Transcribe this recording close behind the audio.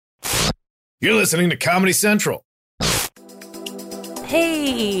You're listening to Comedy Central.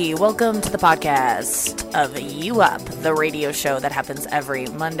 Hey, welcome to the podcast of You Up, the radio show that happens every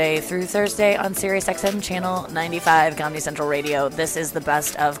Monday through Thursday on SiriusXM Channel 95, Comedy Central Radio. This is the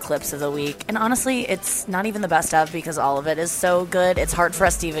best of clips of the week. And honestly, it's not even the best of because all of it is so good. It's hard for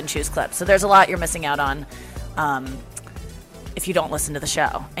us to even choose clips. So there's a lot you're missing out on if you don't listen to the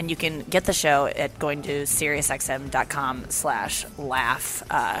show. And you can get the show at going to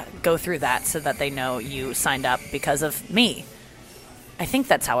SiriusXM.com/laugh. Go through that so that they know you signed up because of me. I think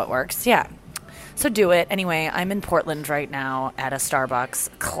that's how it works, yeah. So do it. Anyway, I'm in Portland right now at a Starbucks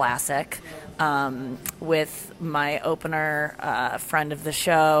Classic with my opener, friend of the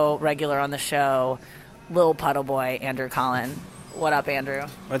show, regular on the show, Lil Puddle Boy, Andrew Collin. What up, Andrew?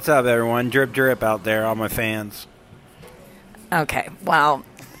 What's up, everyone? Drip, drip out there, all my fans. Okay, well,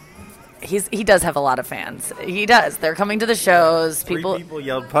 he does have a lot of fans. He does. They're coming to the shows. Three people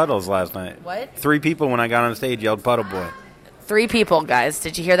yelled Puddles last night. What? 3 people when I got on stage yelled Puddle Boy. 3 people, guys.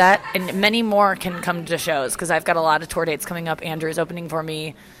 Did you hear that? And many more can come to shows because I've got a lot of tour dates coming up. Andrew's opening for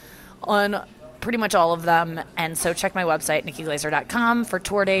me on pretty much all of them. And so check my website, NikkiGlaser.com, for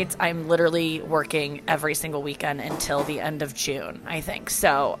tour dates. I'm literally working every single weekend until the end of June, I think.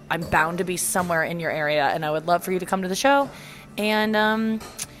 So I'm bound to be somewhere in your area, and I would love for you to come to the show. And,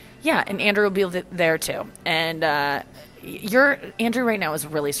 yeah, and Andrew will be there too. And Andrew right now is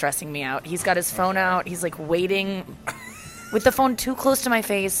really stressing me out. He's got his phone out. He's, like, waiting with the phone too close to my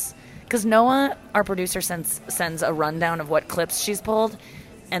face, because Noah, our producer, sends a rundown of what clips she's pulled,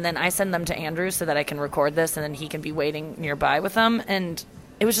 and then I send them to Andrew so that I can record this, and then he can be waiting nearby with them, and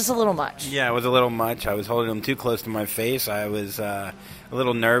it was just a little much. Yeah, it was a little much. I was holding them too close to my face. I was a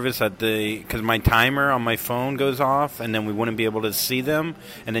little nervous because my timer on my phone goes off, and then we wouldn't be able to see them,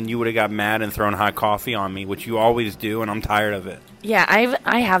 and then you would have got mad and thrown hot coffee on me, which you always do, and I'm tired of it. Yeah,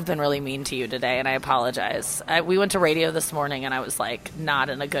 I have been really mean to you today, and I apologize. We went to radio this morning, and I was, like, not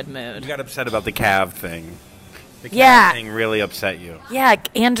in a good mood. You got upset about the calf thing. The calf thing really upset you. Yeah,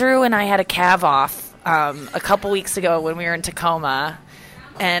 Andrew and I had a calf off a couple weeks ago when we were in Tacoma,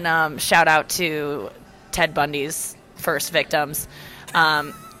 and shout out to Ted Bundy's first victims.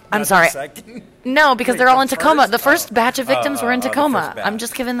 I'm sorry. No, because they're all in Tacoma. The first batch of victims were in Tacoma. I'm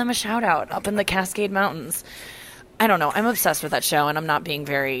just giving them a shout out up in the Cascade Mountains. I don't know. I'm obsessed with that show, and I'm not being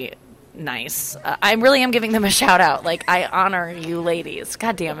very nice. I really am giving them a shout out. Like, I honor you ladies.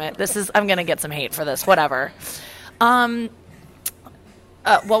 God damn it. I'm going to get some hate for this. Whatever. What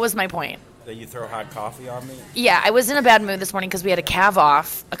was my point? That you throw hot coffee on me? Yeah, I was in a bad mood this morning because we had a calf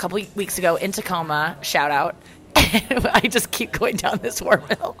off a couple weeks ago in Tacoma. Shout out. I just keep going down this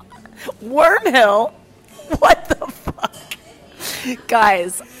wormhole. Wormhole? What the fuck?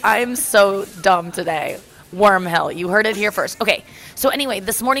 Guys, I'm so dumb today. Wormhole. You heard it here first. Okay, so anyway,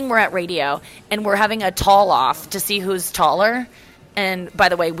 this morning we're at radio, and we're having a tall off to see who's taller. And by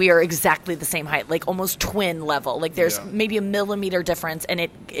the way, we are exactly the same height, like almost twin level. Like there's maybe a millimeter difference, and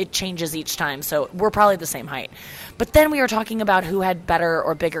it changes each time. So we're probably the same height. But then we were talking about who had better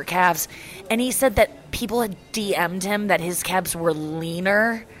or bigger calves, and he said that people had DM'd him that his calves were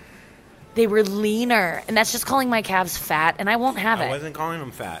leaner. They were leaner, and that's just calling my calves fat, and I won't have it. I wasn't calling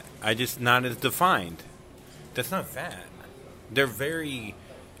them fat. I just not as defined. That's not fat. They're very...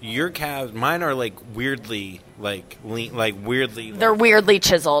 Your calves, mine are like weirdly, like lean, like weirdly. They're weirdly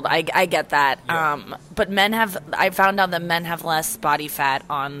chiseled. I get that. Yeah. But I found out that men have less body fat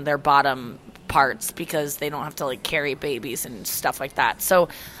on their bottom parts because they don't have to like carry babies and stuff like that. So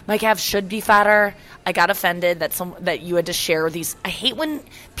my calves should be fatter. I got offended that you had to share these. I hate when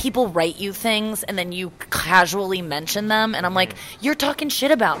people write you things and then you casually mention them, and I'm like, you're talking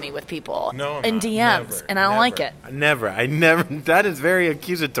shit about me with people in DMs, never, and I don't like it. I never. That is very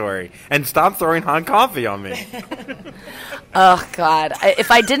accusatory. And stop throwing hot coffee on me. Oh God!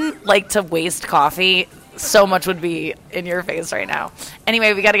 If I didn't like to waste coffee, so much would be in your face right now.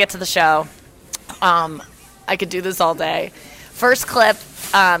 Anyway, we got to get to the show. I could do this all day. First clip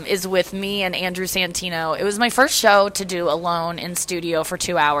is with me and Andrew Santino. It was my first show to do alone in studio for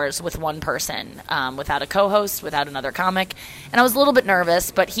 2 hours with one person, without a co-host, without another comic. And I was a little bit nervous,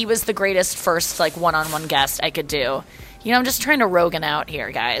 but he was the greatest first like one-on-one guest I could do. You know, I'm just trying to Rogan out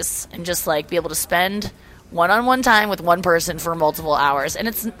here, guys, and just like be able to spend one-on-one time with one person for multiple hours. And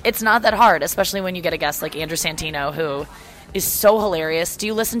it's not that hard, especially when you get a guest like Andrew Santino, who is so hilarious. Do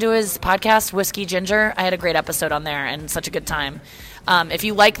you listen to his podcast, Whiskey Ginger? I had a great episode on there and such a good time. If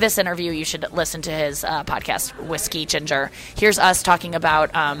you like this interview, you should listen to his podcast, Whiskey Ginger. Here's us talking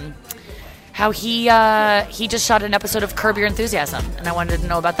about how he just shot an episode of Curb Your Enthusiasm, and I wanted to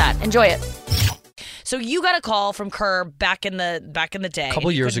know about that. Enjoy it. So you got a call from Curb back in the day. A couple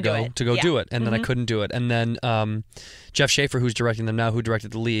years ago to go do it, and then I Mm-hmm. couldn't do it. And then Jeff Schaefer, who's directing them now, who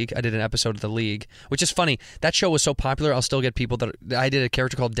directed The League, I did an episode of The League, which is funny. That show was so popular, I'll still get people that... I did a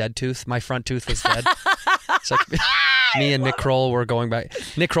character called Dead Tooth. My front tooth was dead. It's like me and Nick Kroll were going back.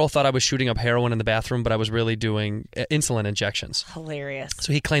 Nick Kroll thought I was shooting up heroin in the bathroom, but I was really doing insulin injections. Hilarious.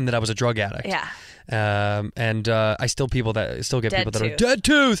 So he claimed that I was a drug addict. Yeah. And I still get people that are dead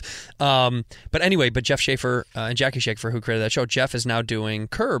tooth. But anyway, Jeff Schaefer and Jackie Schaefer, who created that show, Jeff is now doing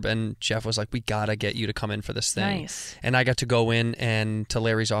Curb, and Jeff was like, "We gotta get you to come in for this thing." Nice. And I got to go in and to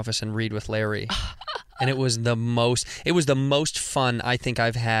Larry's office and read with Larry, and it was the most fun I think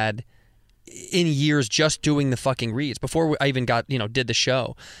I've had in years just doing the fucking reads before I even did the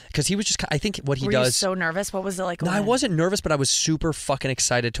show, because he was just, I think what he Were does. you so nervous? What was it like? No, I wasn't nervous, but I was super fucking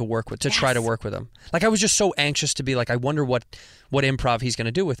excited to try to work with him. Like, I was just so anxious to be like, I wonder what improv he's going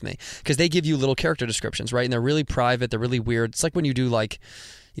to do with me, because they give you little character descriptions, right? And they're really private, they're really weird. It's like when you do like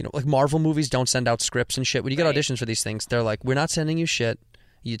Marvel movies don't send out scripts and shit. When you get auditions for these things, they're like, we're not sending you shit.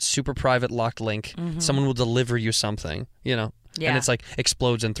 It's super private, locked link. Someone will deliver you something, Yeah. And it's like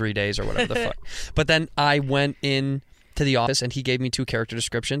explodes in 3 days or whatever the fuck. But then I went in to the office and he gave me 2 character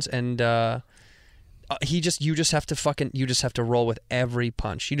descriptions, and you just have to roll with every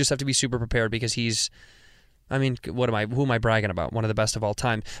punch. You just have to be super prepared, because who am I bragging about? One of the best of all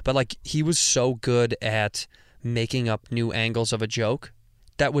time. But like, he was so good at making up new angles of a joke.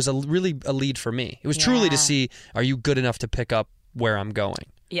 That was really a lead for me. It was truly to see, are you good enough to pick up where I'm going?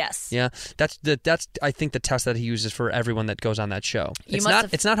 Yes. Yeah, that's I think the test that he uses for everyone that goes on that show.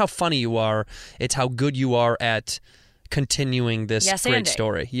 It's not how funny you are; it's how good you are at continuing this great Andy.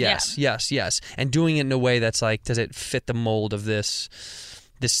 story. Yes, and doing it in a way that's like, does it fit the mold of this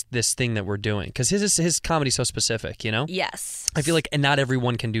thing that we're doing? Because his comedy's so specific, Yes. I feel like, and not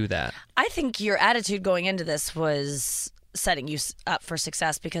everyone can do that. I think your attitude going into this was setting you up for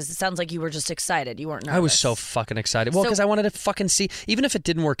success, because it sounds like you were just excited. You weren't nervous. I was so fucking excited. Well, because I wanted to fucking see, even if it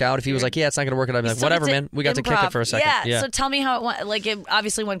didn't work out, if he was like, yeah, it's not going to work out, I'd be like, whatever, man. We got to kick it for a second. Yeah. So tell me how it went. Like, it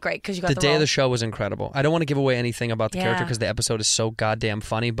obviously went great because you got the day role. of the show was incredible. I don't want to give away anything about the character because the episode is so goddamn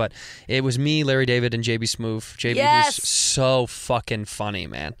funny, but it was me, Larry David, and JB Smoove. JB was so fucking funny,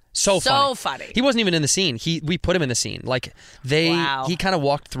 man. So funny. He wasn't even in the scene. We put him in the scene. Like, he kind of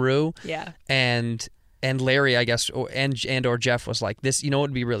walked through. Yeah. And Larry, I guess, or Jeff was like, this, it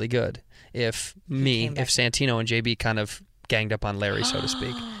would be really good if Santino and JB kind of ganged up on Larry, so to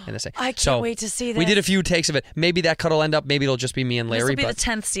speak, in this thing. I can't wait to see this. We did a few takes of it. Maybe that cut will end up. Maybe it'll just be me and Larry. This will be the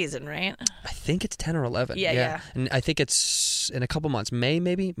 10th season, right? I think it's 10 or 11. Yeah. And I think it's in a couple months.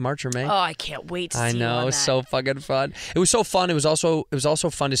 March or May. Oh, I can't wait to see I know, you on it's that. so fucking fun. It was so fun. It was also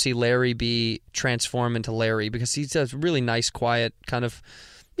fun to see Larry be transformed into Larry, because he's a really nice, quiet kind of,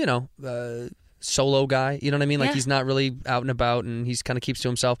 solo guy, you know what I mean? Like, he's not really out and about, and he's kind of keeps to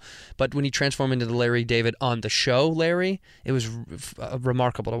himself. But when he transformed into the Larry David on the show, Larry, it was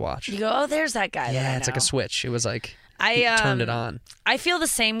remarkable to watch. You go, oh, there's that guy. Yeah, it's like a switch. It was like he turned it on. I feel the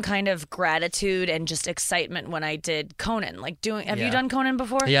same kind of gratitude and just excitement when I did Conan. Like, have you done Conan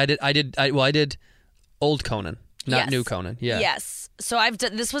before? Yeah, I did old Conan, not new Conan. Yeah. Yes. So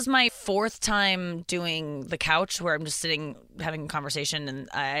this was my 4th time doing The Couch, where I'm just sitting having a conversation, and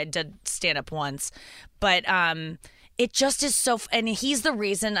I did stand up once, but it just is so. And he's the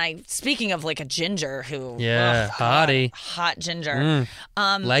reason speaking of like a ginger who, hottie, hot ginger,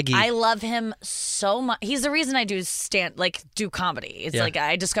 leggy. I love him so much. He's the reason I do comedy. It's like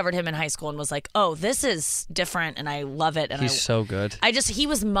I discovered him in high school and was like, oh, this is different, and I love it. And he's so good. He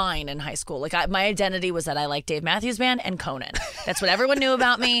was mine in high school. Like, my identity was that I liked Dave Matthews Band and Conan. That's what everyone knew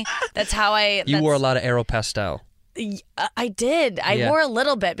about me. That's how You wore a lot of Aeropostale. I did. I wore a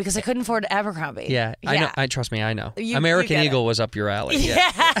little bit because I couldn't afford Abercrombie. Yeah. I know. Trust me, I know. American Eagle was up your alley.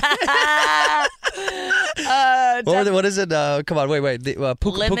 Yeah. What is it? Come on, wait.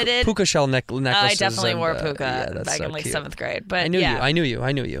 Limited puka shell necklaces. I definitely wore puka back so in like cute. 7th grade. But I knew you.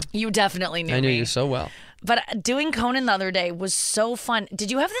 I knew you. You definitely knew me. I knew you so well. But doing Conan the other day was so fun.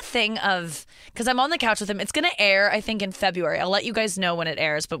 Did you have the thing of, because I'm on the couch with him, it's going to air, I think, in February. I'll let you guys know when it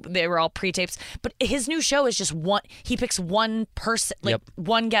airs, but they were all pre-tapes. But his new show is just he picks one person,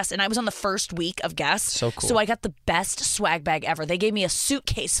 one guest. And I was on the first week of guests. So cool. So I got the best swag bag ever. They gave me a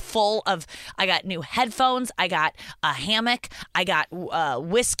suitcase full of, I got new headphones, I got a hammock, I got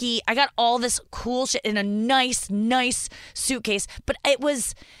whiskey, I got all this cool shit in a nice suitcase. But it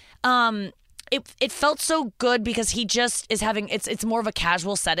was... it felt so good because he just is having it's more of a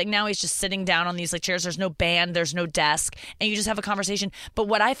casual setting now. He's just sitting down on these like chairs. There's no band, there's no desk, and you just have a conversation. But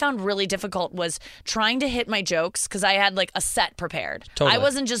what I found really difficult was trying to hit my jokes because I had like a set prepared. Totally. I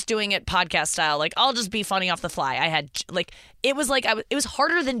wasn't just doing it podcast style. Like I'll just be funny off the fly. I had like it was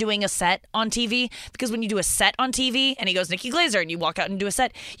harder than doing a set on TV because when you do a set on TV and he goes Nikki Glazer and you walk out and do a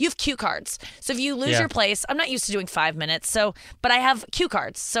set, you have cue cards. So if you lose your place, I'm not used to doing 5 minutes. But I have cue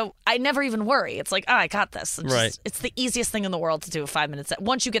cards, so I never even worry. It's like, I got this. It's the easiest thing in the world to do a 5-minute set.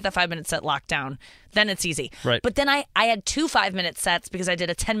 Once you get the 5-minute set locked down, then it's easy. Right. But then I had 2 5-minute sets because I did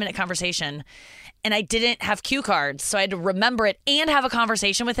a 10-minute conversation, and I didn't have cue cards, so I had to remember it and have a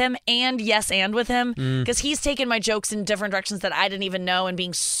conversation with him and with him because he's taken my jokes in different directions that I didn't even know and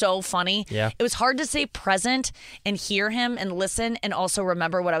being so funny. Yeah. It was hard to stay present and hear him and listen and also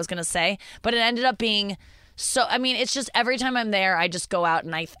remember what I was going to say, but it ended up being so. I mean, it's just every time I'm there, I just go out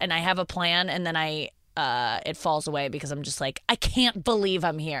and I have a plan, and then it falls away because I'm just like, I can't believe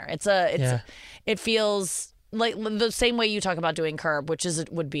I'm here. It feels like the same way you talk about doing Curb, which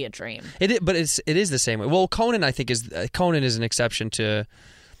would be a dream. It is the same way. Well, Conan, I think Conan is an exception to.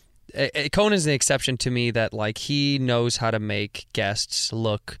 Conan is an exception to me that like he knows how to make guests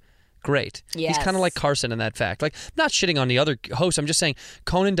look great. Yes. He's kind of like Carson in that fact. Like, I'm not shitting on the other hosts. I'm just saying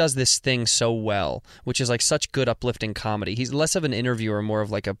Conan does this thing so well, which is like such good uplifting comedy. He's less of an interviewer, more of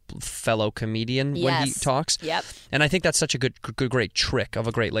like a fellow comedian when he talks. Yep. And I think that's such a great trick of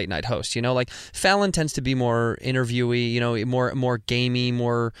a great late night host. You know, like Fallon tends to be more interviewee. You know, more gamey,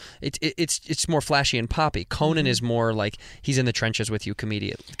 more it's more flashy and poppy. Conan is more like he's in the trenches with you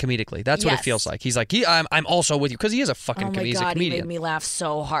comedically. That's what it feels like. He's like, I'm also with you because he is a fucking oh my he's God, a comedian. He made me laugh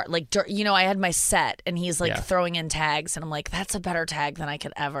so hard. Like, you know, I had my set and he's like throwing in tags and I'm like, that's a better tag than I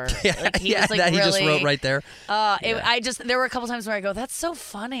could ever. Like, he was like, that really, he just wrote right there. There were a couple times where I go, that's so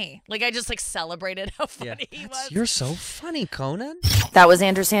funny. Like, I just like celebrated how funny he was. You're so funny, Conan. That was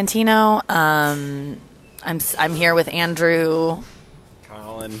Andrew Santino. I'm here with Andrew.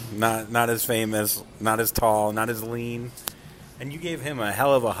 Colin, not as famous, not as tall, not as lean. And you gave him a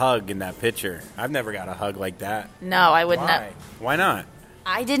hell of a hug in that picture. I've never got a hug like that. No, I would not. Why not?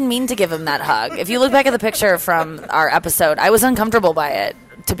 I didn't mean to give him that hug. If you look back at the picture from our episode, I was uncomfortable by it,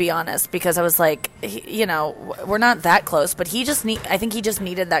 to be honest, because I was like, we're not that close, but I think he just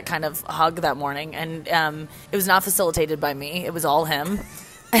needed that kind of hug that morning, and it was not facilitated by me. It was all him.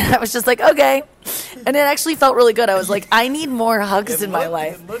 And I was just like, okay. And it actually felt really good. I was like, I need more hugs in my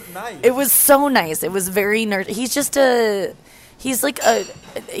life. It looked nice. It was so nice. It was very he's just he's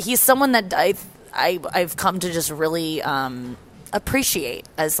someone that I've come to just really appreciate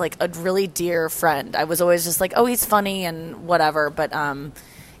as like a really dear friend. I was always just like, oh, he's funny and whatever, but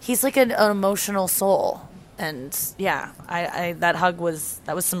he's like an emotional soul. And yeah, that hug was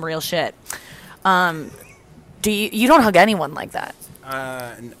some real shit. You don't hug anyone like that?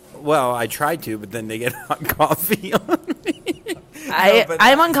 Well, I tried to, but then they get hot coffee on me.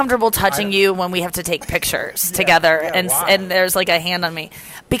 I'm uncomfortable touching you when we have to take pictures together, and there's like a hand on me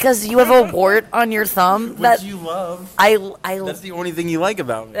because you have a wart on your thumb that you love. That's the only thing you like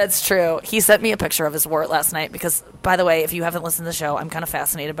about me. That's true. He sent me a picture of his wart last night because, by the way, if you haven't listened to the show, I'm kind of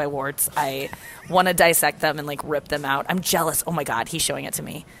fascinated by warts. I want to dissect them and like rip them out. I'm jealous. Oh my God, he's showing it to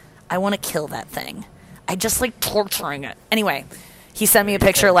me. I want to kill that thing. I just like torturing it. Anyway, he sent me a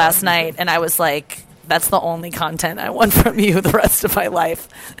picture last night, and I was like, that's the only content I want from you the rest of my life.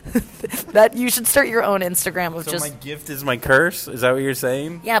 That you should start your own Instagram of my gift is my curse? Is that what you're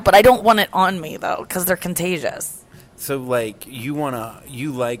saying? Yeah, but I don't want it on me, though, because they're contagious. So, like, you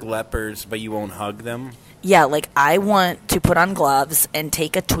like lepers, but you won't hug them? Yeah, like, I want to put on gloves and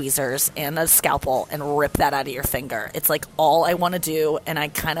take a tweezers and a scalpel and rip that out of your finger. It's, like, all I want to do, and I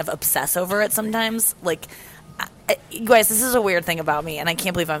kind of obsess over it sometimes. Like, you guys, this is a weird thing about me, and I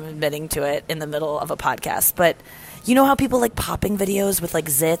can't believe I'm admitting to it in the middle of a podcast, but you know how people like popping videos with, like,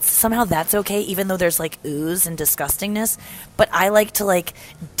 zits? Somehow that's okay, even though there's, like, ooze and disgustingness, but I like to, like,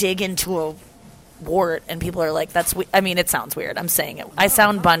 dig into a wart, and people are like, it sounds weird. I'm saying it. I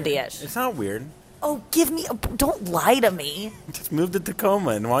sound Bundy-ish. It's not weird. Oh, don't lie to me. Just move to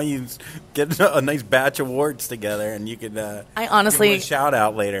Tacoma, and why don't you get a nice batch of warts together, and you could I honestly give them a shout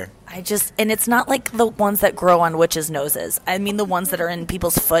out later. And it's not like the ones that grow on witches' noses. I mean the ones that are in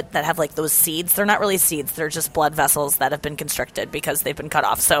people's foot that have like those seeds. They're not really seeds. They're just blood vessels that have been constricted because they've been cut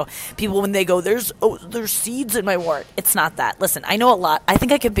off. So people, when they go, there's seeds in my wart. It's not that. Listen, I know a lot. I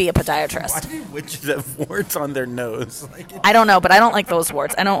think I could be a podiatrist. Why do witches have warts on their nose? I don't know, but I don't like those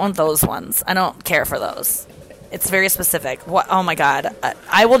warts. I don't want those ones. I don't care for those. It's very specific. Oh my God.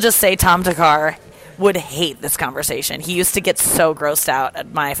 I will just say Tom Takar would hate this conversation. He used to get so grossed out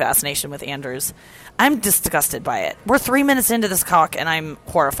at my fascination with andrews. I'm disgusted by it. We're 3 minutes into this talk, and I'm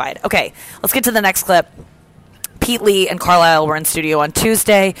horrified. Okay, let's get to the next clip. Pete Lee and Carlisle were in studio on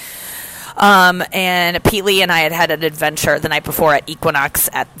Tuesday. And Pete Lee and I had an adventure the night before at Equinox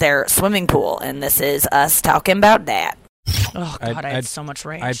at their swimming pool. And this is us talking about that. Oh, God, I had so much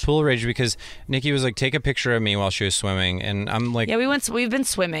rage. I had pool rage because Nikki was like, take a picture of me while she was swimming. And I'm like... Yeah, we've been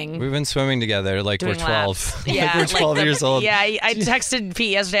swimming. We've been swimming together like we're 12. Yeah, like we're 12 years old. Yeah, I texted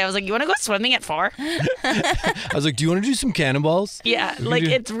Pete yesterday. I was like, you want to go swimming at 4? I was like, do you want to do some cannonballs? Yeah,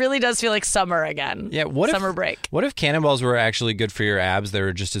 it really does feel like summer again. Yeah, summer break. What if cannonballs were actually good for your abs? They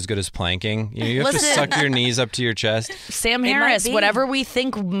were just as good as planking. You have to suck your knees up to your chest. Sam Harris, whatever we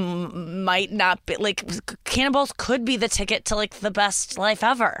think might not be, like, cannonballs could be the ticket to like the best life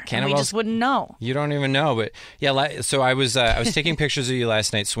ever. And we just wouldn't know. You don't even know, but yeah. So I was taking pictures of you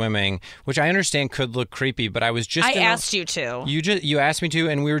last night swimming, which I understand could look creepy, but I was just. I asked you to. You asked me to,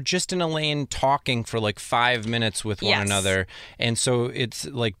 and we were just in a lane talking for like 5 minutes with one another, and so it's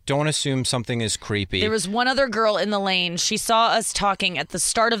like, don't assume something is creepy. There was one other girl in the lane. She saw us talking at the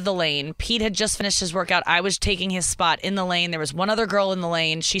start of the lane. Pete had just finished his workout. I was taking his spot in the lane. There was one other girl in the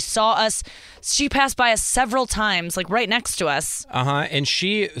lane. She saw us. She passed by us several times, like right next to us. And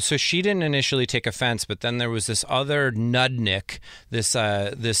she didn't initially take offense, but then there was this other nudnik,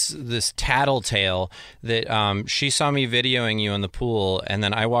 this tattletale that she saw me videoing you in the pool, and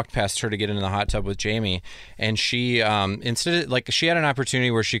then I walked past her to get into the hot tub with Jamie, and she instead of, like, she had an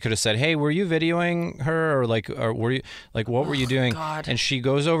opportunity where she could have said, "Hey, were you videoing her?" or were you like, what were you doing? God. And she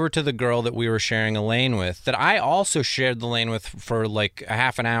goes over to the girl that we were sharing a lane with, that I also shared the lane with for like a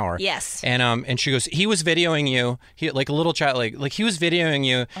half an hour. Yes. And she goes, "He was videoing you." He, like a little child, like he was videoing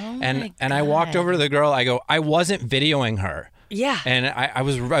you. Oh and I walked over to the girl. I go, "I wasn't videoing her." Yeah. And I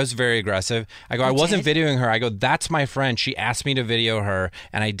was very aggressive. I go, "I wasn't videoing her." I go, "That's my friend. She asked me to video her,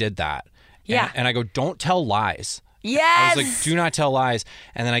 and I did that." Yeah. And I go, "Don't tell lies." Yes. I was like, "Do not tell lies."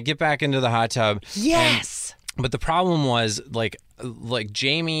 And then I get back into the hot tub. Yes. But the problem was, like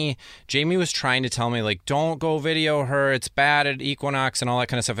Jamie was trying to tell me, like, don't go video her, it's bad at Equinox and all that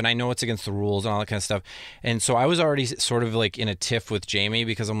kind of stuff, and I know it's against the rules and all that kind of stuff. And so I was already sort of like in a tiff with Jamie,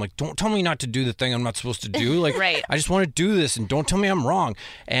 because I'm like, don't tell me not to do the thing I'm not supposed to do. Like, right. I just want to do this, and don't tell me I'm wrong.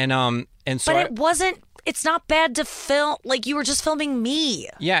 And so But it wasn't. It's not bad to film. Like, you were just filming me.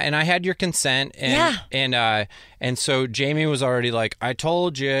 Yeah, and I had your consent. And so Jamie was already like, "I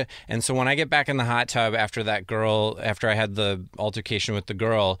told you." And so when I get back in the hot tub after I had the altercation with the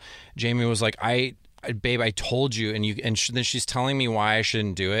girl, Jamie was like, "Babe, I told you," and then she's telling me why I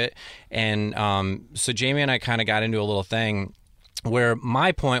shouldn't do it. And so Jamie and I kind of got into a little thing where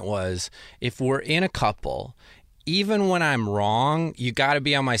my point was, if we're in a couple, even when I'm wrong, you got to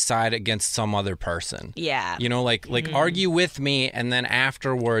be on my side against some other person. Yeah. You know, like argue with me, and then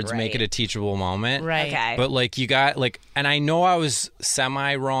afterwards make it a teachable moment. Right. Okay. But like, you got like, and I know I was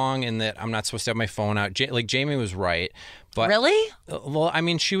semi wrong in that I'm not supposed to have my phone out. Like, Jamie was right. But, really? Well, I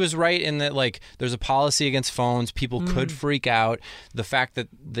mean, she was right in that, like, there's a policy against phones. People could freak out. The fact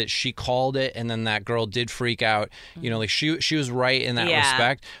that she called it, and then that girl did freak out. You know, like, she was right in that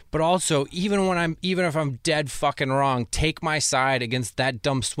respect. But also, even if I'm dead fucking wrong, take my side against that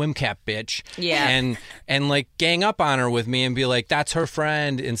dumb swim cap bitch. Yeah. And like, gang up on her with me and be like, that's her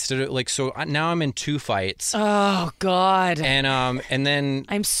friend, instead of like. So now I'm in 2 fights. Oh God. And then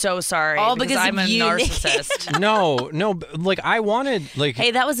I'm so sorry. All because I'm a of you, narcissist. No. Like, I wanted, like,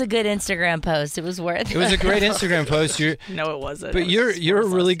 Hey, that was a good Instagram post. It was worth it. It was a great Instagram post. No, it wasn't. But you're a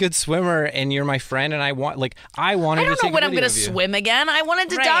really good swimmer, and you're my friend, and I wanted to I don't know take when a I'm video going of to you. swim again. I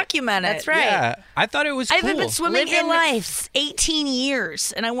wanted to document it. That's right. Yeah, I thought it was cool. I haven't been swimming Live your in life. 18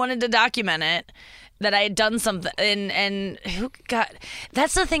 years, and I wanted to document it, that I had done something. And who got...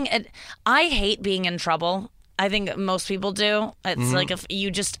 That's the thing. I hate being in trouble. I think most people do. It's like, if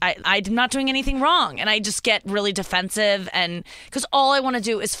you just... I'm not doing anything wrong, and I just get really defensive, and... Because all I want to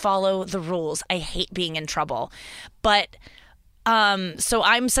do is follow the rules. I hate being in trouble. But... so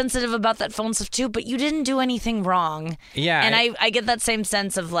I'm sensitive about that phone stuff too, but you didn't do anything wrong. Yeah. And I get that same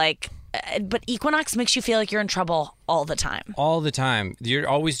sense of like... But Equinox makes you feel like you're in trouble all the time. All the time. You're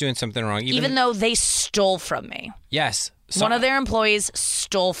always doing something wrong. Even though they stole from me. Yes. One of their employees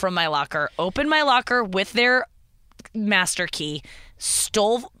stole from my locker, opened my locker with their master key,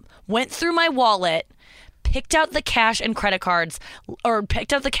 went through my wallet, picked out the cash and credit cards, or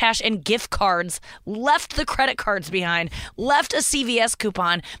picked out the cash and gift cards, left the credit cards behind, left a CVS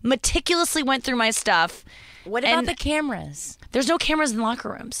coupon, meticulously went through my stuff. What about the cameras? There's no cameras in locker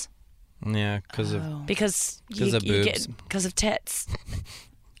rooms. Yeah, because of Because of boobs. because of tits.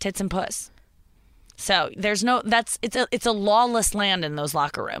 Tits and puss. So there's no it's a lawless land in those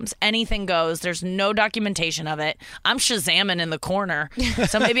locker rooms. Anything goes. There's no documentation of it. I'm Shazamming in the corner,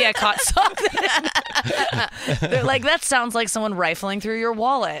 so maybe I caught something. They're like, that sounds like someone rifling through your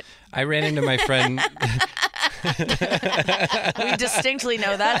wallet. I ran into my friend. We distinctly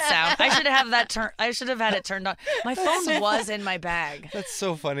know that sound. I should have had it turned on. My phone was in my bag. That's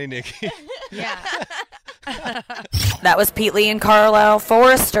so funny, Nikki. Yeah. That was Pete Lee and Carlisle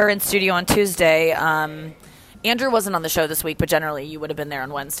Forrester in studio on Tuesday. Andrew wasn't on the show this week, but generally you would have been there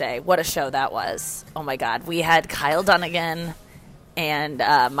on Wednesday. What a show that was. Oh, my God. We had Kyle Dunnigan and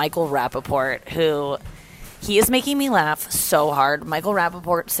Michael Rappaport, who he is making me laugh so hard. Michael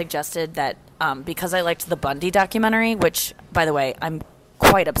Rappaport suggested that because I liked the Bundy documentary, which, by the way, I'm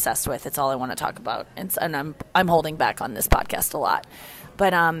quite obsessed with. It's all I want to talk about. And I'm holding back on this podcast a lot.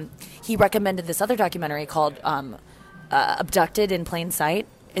 But he recommended this other documentary called Abducted in Plain Sight.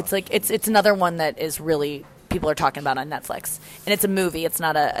 It's like it's another one that is really people are talking about on Netflix, and it's a movie. It's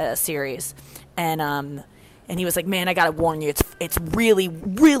not a series. And he was like, "Man, I gotta warn you, it's really,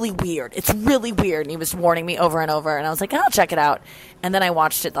 really weird. It's really weird." And he was warning me over and over, and I was like, "I'll check it out." And then I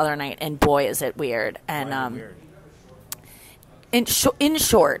watched it the other night, and boy, is it weird. And Weird. in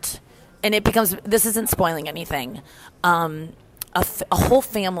short, and it becomes this isn't spoiling anything. A whole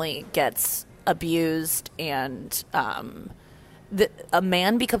family gets abused, and a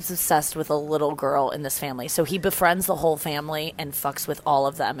man becomes obsessed with a little girl in this family. So he befriends the whole family and fucks with all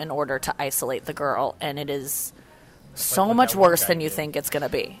of them in order to isolate the girl. And it is so what much that one worse guy than you did. think it's going to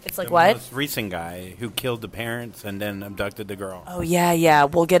be. It's like, The what? most recent guy who killed the parents and then abducted the girl. Oh, yeah.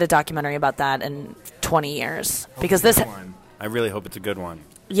 We'll get a documentary about that in 20 years. Because this, I really hope it's a good one.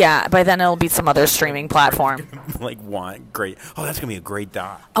 yeah, by then it'll be some other streaming platform. Great. Oh, that's gonna be a great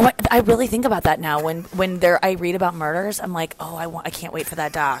doc. Oh, I really think about that now. When I read about murders, I'm like, oh, I can't wait for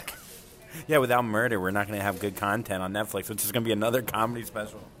that doc. Yeah, without murder, we're not gonna have good content on Netflix. It's just gonna be another comedy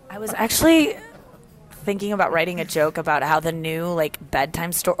special. I was actually thinking about writing a joke about how the new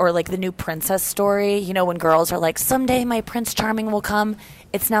bedtime story or the new princess story, when girls are like, someday my Prince Charming will come,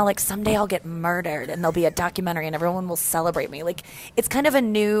 it's now like someday I'll get murdered and there'll be a documentary and everyone will celebrate me. It's kind of a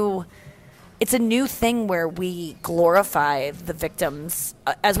new thing where we glorify the victims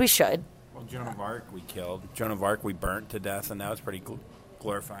as we should. Well, Joan of Arc we killed. Joan of Arc we burnt to death, and now it's pretty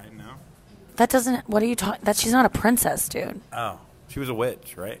glorifying now. That doesn't, what are you talking, she's not a princess, dude. Oh, she was a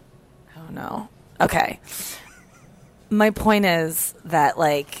witch, right? Oh no. Okay. My point is that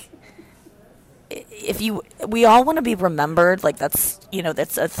we all want to be remembered, that's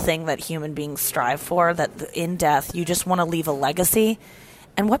a thing that human beings strive for, that in death you just want to leave a legacy.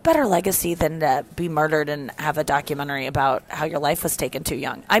 And what better legacy than to be murdered and have a documentary about how your life was taken too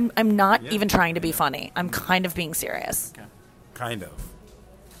young? I'm not even trying to be funny. I'm kind of being serious. Kind of.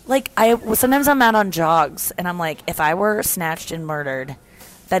 Sometimes I'm out on jogs and I'm like, if I were snatched and murdered,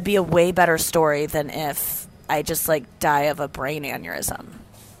 that'd be a way better story than if I just die of a brain aneurysm.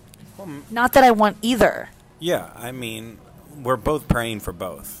 Not that I want either. Yeah, I mean, we're both praying for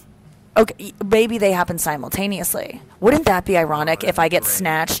both. Okay, maybe they happen simultaneously. Wouldn't that be ironic if I get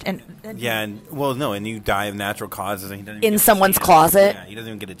snatched and Yeah, and you die of natural causes, and he doesn't in even someone's get a chance. closet? Yeah, he doesn't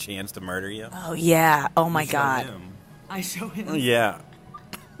even get a chance to murder you. Oh yeah. Oh my Show God. him. I show him. Yeah.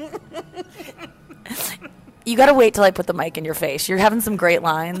 You got to wait till I put the mic in your face. You're having some great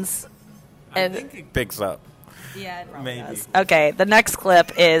lines. I think it picks up. Yeah, it probably Maybe. does. Okay, the next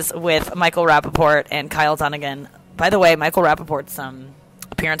clip is with Michael Rappaport and Kyle Dunnigan. By the way, Michael Rappaport's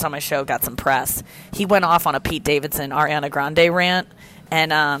appearance on my show got some press. He went off on a Pete Davidson, Ariana Grande rant,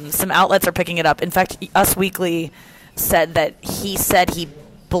 and some outlets are picking it up. In fact, Us Weekly said that he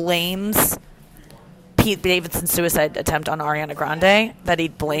blames Pete Davidson's suicide attempt on Ariana Grande, that he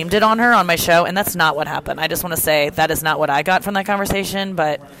blamed it on her on my show, and that's not what happened. I just want to say that is not what I got from that conversation,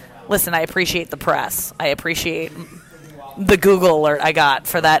 but listen, I appreciate the press. I appreciate the Google alert I got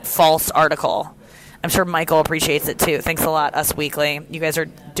for that false article. I'm sure Michael appreciates it too. Thanks a lot, Us Weekly. You guys are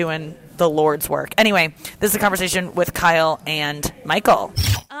doing the Lord's work. Anyway, this is a conversation with Kyle and Michael.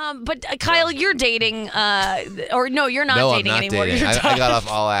 But Kyle, you're dating, or no, you're not dating I'm not anymore. dating. I got off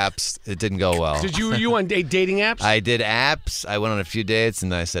all apps. It didn't go well. Did you on dating apps? I did apps. I went on a few dates,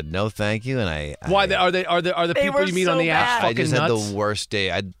 and I said no, thank you. And Why are the They people were you meet so on the apps bad. fucking I just nuts? had the worst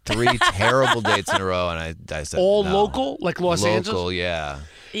date. I had 3 terrible dates in a row, and I said All no. local, like Los Local, Angeles. yeah.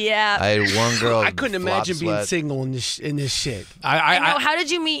 Yeah. I had one girl. I couldn't imagine being sweat. single in this shit. I know. How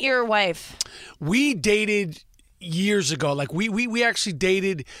did you meet your wife? We dated years ago. Like we actually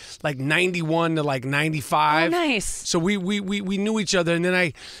dated like 91 to like 95. Oh, nice. So we knew each other, and then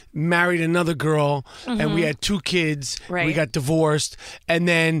I married another girl, and we had 2 kids. Right. We got divorced, and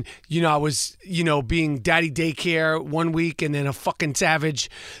then I was being daddy daycare one week, and then a fucking savage.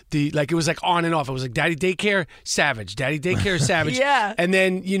 It was like on and off. It was like daddy daycare, savage, daddy daycare, savage. Yeah. And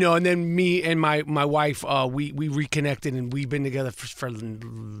then and then me and my wife, we reconnected, and we've been together for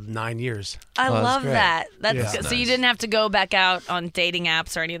 9 years. I love great. that. That's Yeah. so you didn't have to go back out on dating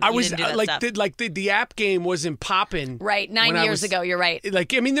apps or anything. I You was didn't do that like stuff. the app game wasn't popping. Right, 9 when I years was- ago. You're right.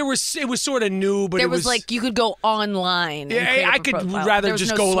 Like it was sort of new, but There it was like you could go online. and Yeah, create I a could profile. rather There was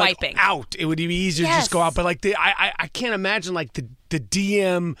just no go swiping. like out. It would be easier to Yes. just go out. But like I can't imagine like the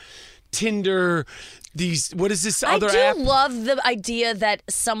DM, Tinder, these. What is this other I do app? love the idea that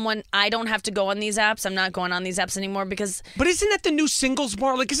I don't have to go on these apps. I'm not going on these apps anymore because But isn't that the new singles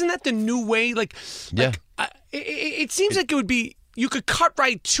bar? Like, isn't that the new way? Like, Yeah. it seems like it would be. You could cut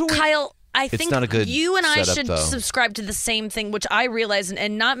right to it. Kyle, I think not a good you and I setup, should though. subscribe to the same thing, which I realize,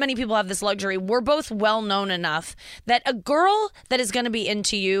 and not many people have this luxury. We're both well known enough that a girl that is going to be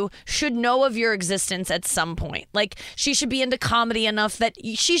into you should know of your existence at some point. Like, she should be into comedy enough that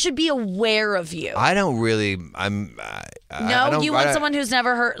she should be aware of you. I don't really. You want someone who's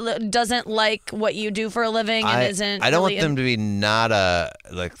never heard, doesn't like what you do for a living, and isn't. I don't really want them to be not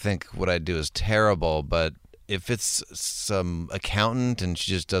think what I do is terrible, but if it's some accountant and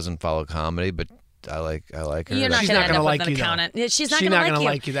she just doesn't follow comedy, but I like her. You're not She's going not to end gonna up like with an you, though. accountant. She's not She's going to not like gonna you.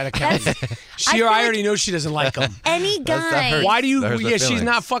 like you. That accountant. I I already know she doesn't like him. Any guy. Why do you? That hurts my Yeah, she's feelings.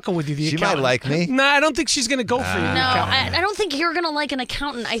 not fucking with you. The She might accountant. like me. Nah, I don't think she's gonna go for you. the No, accountant. I don't think you're gonna like an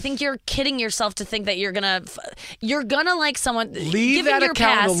accountant. I think you're kidding yourself to think that you're gonna like someone. Leave given that your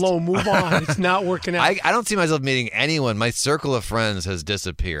accountant past, alone. Move on. It's not working out. I don't see myself meeting anyone. My circle of friends has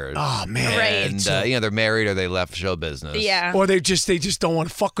disappeared. Oh man. Right. And they're married or they left show business. Yeah. Or they just don't want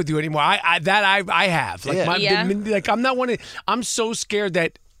to fuck with you anymore. I have. Like Yeah. Yeah. like I'm not one of. I'm so scared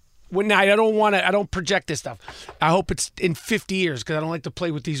that when I don't project this stuff. I hope it's in 50 years because I don't like to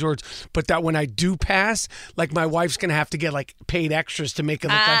play with these words. But that when I do pass, like my wife's gonna have to get like paid extras to make it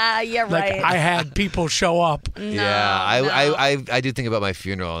look like you're like right. I had people show up. I do think about my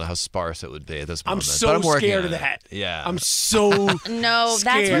funeral and how sparse it would be at this I'm moment. so but I'm working scared on of it. that. Yeah. I'm so No, that's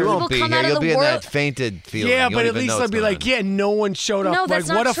scared. when You people won't be come here. out of You'll the be in world. that fainted feeling. Yeah, You but won't at even least know I'll what's be going like, on. yeah, no one showed up. No, like, that's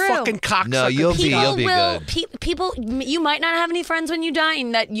what not a true. fucking cocksucker. No, you'll be good. People, you might not have any friends when you die,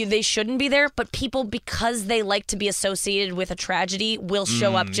 and they shouldn't be there. But people, because they like to be associated with a tragedy, will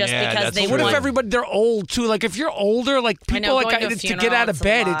show up just yeah, because that's they true. What if want. everybody they're old too? Like if you're older, like I people know, like going to a to get funeral, out of it's a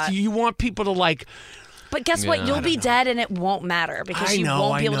bed, lot. you want people to like. But guess what? You'll be dead, and it won't matter because I you know,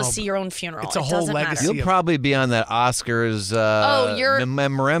 won't I be able to know, see your own funeral. it's a It whole doesn't legacy. matter. You'll probably be on that Oscars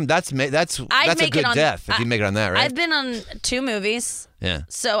memorandum. That's a make good it on- death if you make it on that, right? I've been on 2 movies, yeah.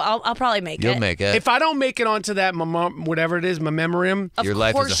 so I'll probably make You'll it. make it. If I don't make it onto that, whatever it is, my memoriam, Of Your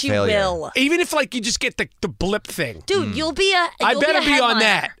life is a course failure. you will. even if like you just get the blip thing, Dude, you'll be a. I you'll better be, be on headliner.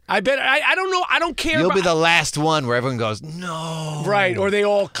 that. I don't know. I don't care. You'll about, be the last one where everyone goes, no. right, or they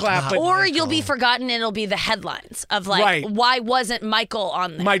all clap. But Or you'll be forgotten, and it'll be the headlines of like, Right. why wasn't Michael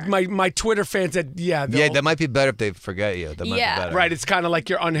on there? my Twitter fans that Yeah, that might be better if they forget you. That might Yeah. be better. right. It's kind of like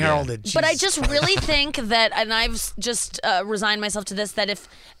you're unheralded. But I Jesus just really think that, and I've just resigned myself to this, that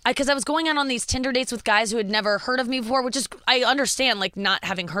because I was going out on these Tinder dates with guys who had never heard of me before, which is, I understand, like, not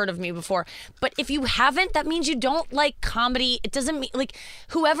having heard of me before. But if you haven't, that means you don't like comedy. It doesn't mean, like,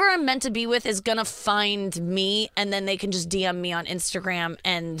 whoever I'm meant to be with is going to find me, and then they can just DM me on Instagram,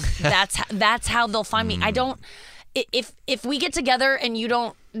 and that's how they'll find me. I don't, if we get together and you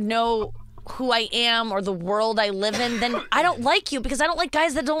don't know who I am or the world I live in, then I don't like you because I don't like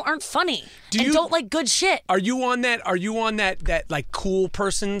guys that aren't funny and don't like good shit. Are you on that? Are you on that like cool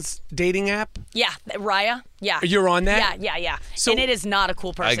person's dating app? Yeah, Raya. Yeah. You're on that? Yeah. So- and it is not a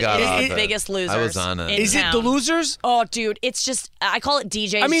cool person. I got it off is the it. biggest losers. I was on it. in Is it town. the losers? Oh, dude, it's just, I call it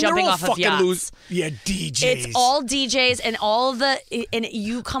DJs I mean, they're jumping all off of fucking yachts. losers. Yeah, DJs. It's all DJs and all and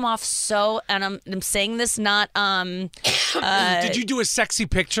you come off so, and I'm saying this not, Did you do a sexy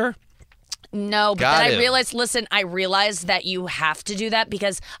picture? No, but Got then him. I realized that you have to do that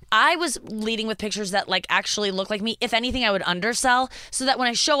because I was leading with pictures that like actually look like me. If anything, I would undersell so that when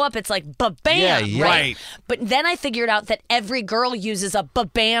I show up, it's like ba-bam, Yeah, right. But then I figured out that every girl uses a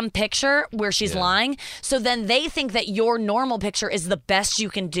ba-bam picture where she's lying. So then they think that your normal picture is the best you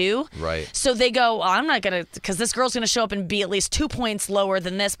can do. Right. So they go, well, I'm not going to, because this girl's going to show up and be at least 2 points lower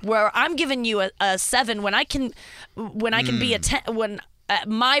than this, where I'm giving you a 7 when I can be a 10, when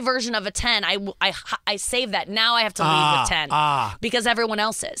my version of a 10. I saved that. Now I have to lead with 10 because everyone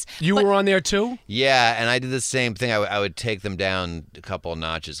else is. You were on there too? Yeah, and I did the same thing. I would take them down a couple of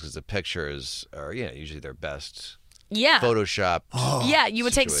notches because the pictures are, usually their best. Yeah. Photoshop. Yeah, you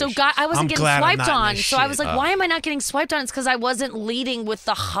would take. So, situation. I wasn't I'm getting glad I'm swiped not in on. this So I shit. was like, why am I not getting swiped on? It's because I wasn't leading with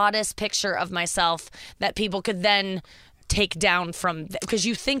the hottest picture of myself that people could then take down from. Because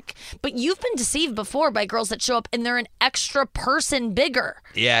you think, but you've been deceived before by girls that show up and they're an extra person bigger.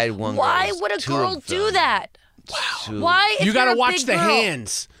 Yeah, I had one. Why girl, would a two girl of do them. that? Two. Why? If You got you're to a watch big the girl-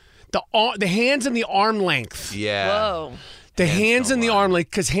 hands. The hands and the arm length. Yeah. Whoa. The Hands hands don't and the lie. arm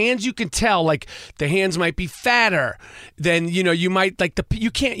length, because hands you can tell, like the hands might be fatter. Then you might like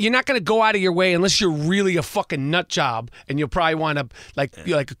you're not gonna go out of your way unless you're really a fucking nut job, and you'll probably wind up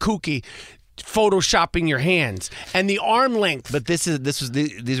you're like a kooky, photoshopping your hands and the arm length. But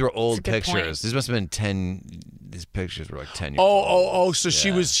these were old good point. pictures. These must have been 10. These pictures were like 10 years Oh, old. so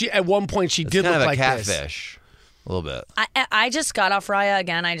she at one point she It's did kind look of a like this. catfish. A little bit. I just got off Raya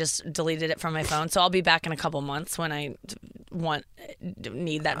again. I just deleted it from my phone, so I'll be back in a couple months when I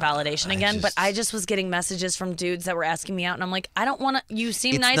need that validation again. But I just was getting messages from dudes that were asking me out, and I'm like, I don't want to. You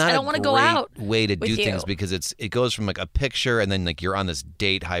seem It's nice. not I a don't want to go out. way to with do you. things because it goes from like a picture and then like you're on this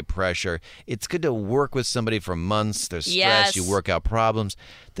date, high pressure. It's good to work with somebody for months. There's stress. Yes. You work out problems.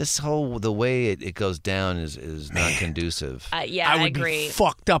 The way it goes down is not conducive. Yeah, I I would agree. be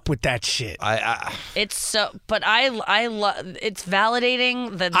fucked up with that shit. It's so, but I love. It's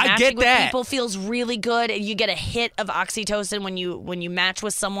validating. The I matching get with that. people feels really good. You get a hit of oxytocin when you match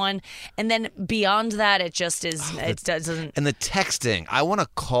with someone, and then beyond that, it just is. It doesn't. And the texting. I want to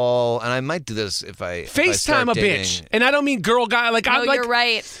call, and I might do this if I FaceTime start a dating. bitch, and I don't mean girl guy. Like No, I'm like you're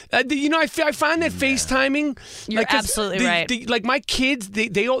right. I find that FaceTiming. You're 'cause absolutely right. like my kids,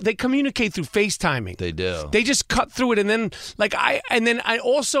 they communicate through FaceTiming. They do. They just cut through it, and then I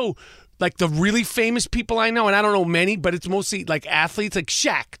also. Like the really famous people I know, and I don't know many, but it's mostly like athletes, like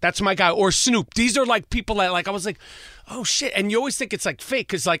Shaq. That's my guy, or Snoop. These are like people that like I was like, oh shit, and you always think it's like fake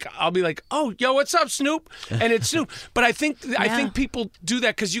because like I'll be like, oh yo, what's up, Snoop, and it's Snoop. But I think people do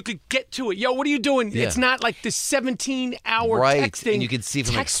that because you could get to it. Yo, what are you doing? Yeah. It's not like this 17-hour right, texting. and you can see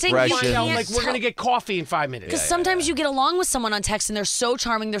from Texting, expression. you like we're gonna get coffee in 5 minutes. Because sometimes you get along with someone on text and they're so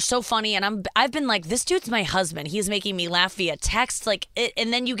charming, they're so funny, and I've been like, this dude's my husband. He's making me laugh via text,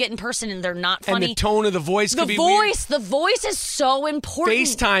 and then you get in person and they're not funny. And the tone of the voice could be weird. The voice is so important.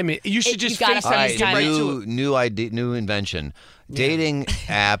 FaceTime it. You should just you gotta FaceTime All right, it. Get right to it. new idea, new invention. Dating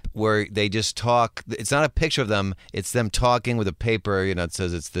app where they just talk. It's not a picture of them. It's them talking with a paper. It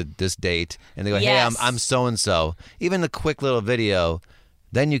says it's this date, and they go, Yes. "Hey, I'm so and so." Even a quick little video,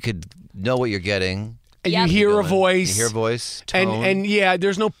 then you could know what you're getting. And Yep. you hear a Going. voice. You hear a voice. Tone. And yeah,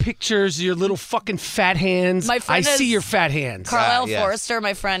 there's no pictures. Your little fucking fat hands. My friend I see has- your fat hands. Carlisle yes. Forrester,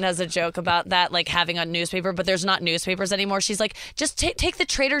 my friend, has a joke about that, like having a newspaper, but there's not newspapers anymore. She's like, just take the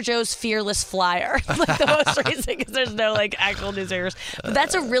Trader Joe's Fearless Flyer, like the most recent, because there's no like actual newspapers. But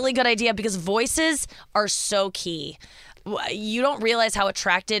that's a really good idea because voices are so key. You don't realize how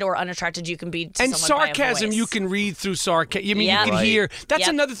attracted or unattracted you can be to And someone by a sarcasm, voice. you can read through sarcasm. I mean, Yeah. you can Right. hear. That's Yep.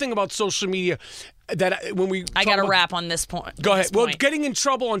 another thing about social media. That when we I talk got to about- wrap on this point. Go this ahead. Well, point. getting in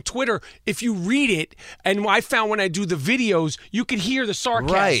trouble on Twitter, if you read it, and I found when I do the videos, you can hear the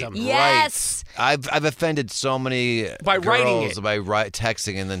sarcasm. Right. Yes. Right. I've offended so many By writing girls it. by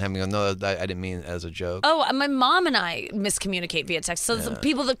texting and then having to go, no, I didn't mean it as a joke. Oh, my mom and I miscommunicate via text. So the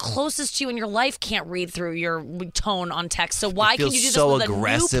people the closest to you in your life can't read through your tone on text. So why It can feels you do this so with a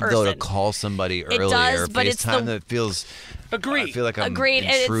aggressive new though to person? call somebody earlier. does, but it's FaceTime, the- that feels. Agreed. I feel like I'm Agreed.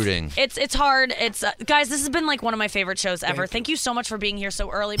 And intruding. It's hard. It's guys, this has been like one of my favorite shows ever. Thank you so much for being here so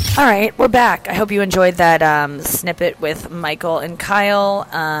early. All right, we're back. I hope you enjoyed that snippet with Michael and Kyle.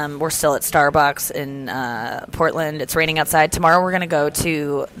 We're still at Starbucks in Portland. It's raining outside. Tomorrow we're going to go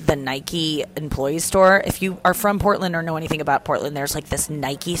to the Nike employee store. If you are from Portland or know anything about Portland, there's like this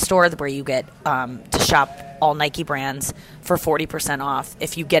Nike store where you get to shop all Nike brands for 40% off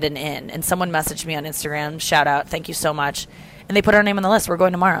if you get an in. And someone messaged me on Instagram. Shout out. Thank you so much. And they put our name on the list. We're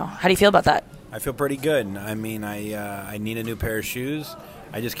going tomorrow. How do you feel about that? I feel pretty good. I mean, I need a new pair of shoes.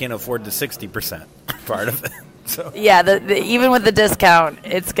 I just can't afford the 60% part of it. So, Yeah, even with the discount,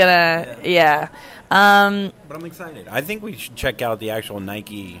 it's gonna, yeah. but I'm excited. I think we should check out the actual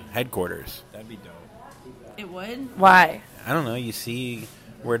Nike headquarters. That'd be dope. It would? Why? I don't know. You see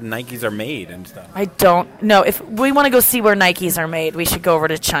where the Nikes are made and stuff. I don't know. If we want to go see where Nikes are made, we should go over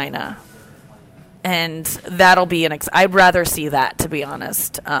to China. And that'll be I'd rather see that, to be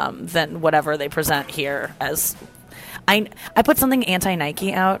honest, than whatever they present here as. I put something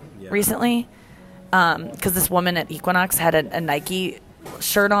anti-Nike out recently because this woman at Equinox had a Nike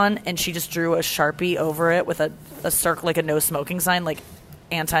shirt on, and she just drew a Sharpie over it with a circle, like a no smoking sign, like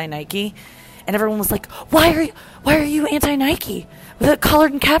anti-Nike. And everyone was like, why are you anti-Nike? They're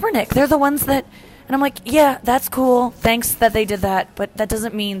colored in Kaepernick. They're the ones that... And I'm like, yeah, that's cool. Thanks that they did that. But that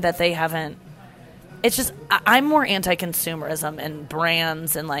doesn't mean that they haven't... It's just, I'm more anti-consumerism and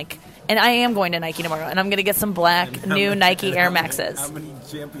brands and like... And I am going to Nike tomorrow, and I'm going to get some black new Nike Air Maxes. How many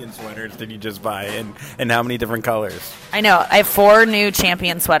Champion sweaters did you just buy, and how many different colors? I know. I have 4 new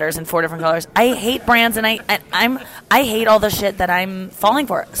Champion sweaters in 4 different colors. I hate brands, and I hate all the shit that I'm falling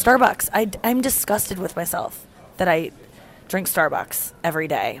for. Starbucks. I'm disgusted with myself that I drink Starbucks every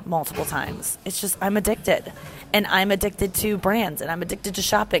day, multiple times. It's just, I'm addicted. And I'm addicted to brands, and I'm addicted to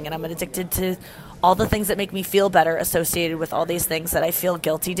shopping, and I'm addicted to all the things that make me feel better associated with all these things that I feel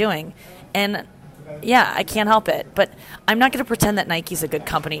guilty doing. And yeah, I can't help it. But I'm not going to pretend that Nike's a good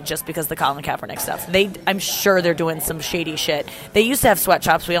company just because of the Colin Kaepernick stuff. I'm sure they're doing some shady shit. They used to have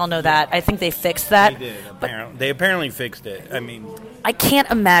sweatshops. We all know that. I think they fixed that. They did. They apparently fixed it. I mean, I can't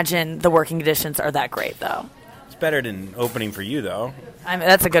imagine the working conditions are that great, though. It's better than opening for you, though.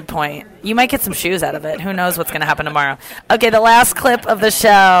 That's a good point. You might get some shoes out of it. Who knows what's going to happen tomorrow. Okay, the last clip of the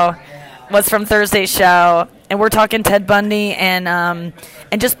show was from Thursday's show, and we're talking Ted Bundy and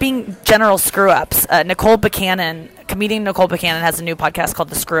just being general screw-ups. Nicole Buchanan, comedian Nicole Buchanan, has a new podcast called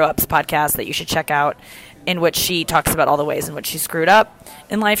the Screw Ups Podcast that you should check out, in which she talks about all the ways in which she screwed up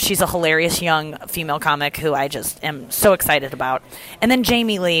in life. She's a hilarious young female comic who I just am so excited about. And then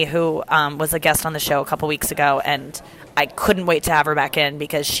Jamie Lee, who was a guest on the show a couple weeks ago, and I couldn't wait to have her back in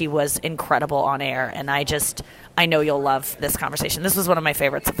because she was incredible on air, and I know you'll love this conversation. This was one of my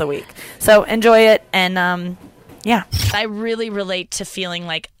favorites of the week. So enjoy it, and yeah. I really relate to feeling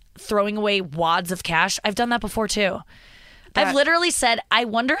like throwing away wads of cash. I've done that before, too. I've literally said, I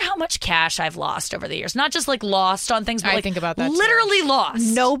wonder how much cash I've lost over the years. Not just like lost on things, but I like think about that literally too.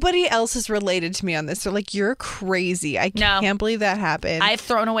 lost. Nobody else has related to me on this. They're like, you're crazy. I can't believe that happened. I've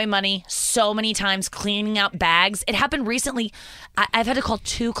thrown away money so many times cleaning out bags. It happened recently. I've had to call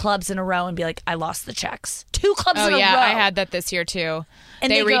 2 clubs in a row and be like, I lost the checks. 2 clubs in a row. Oh, yeah, I had that this year, too.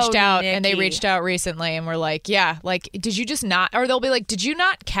 And they reached go, out, Nikki. and they reached out recently, and were like, yeah, like, did you just not, or they'll be like, did you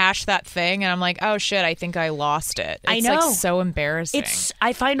not cash that thing? And I'm like, oh, shit, I think I lost it. It's I know. like so embarrassing.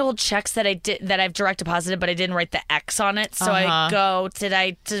 I find old checks that I've direct deposited, but I didn't write the X on it. So I go,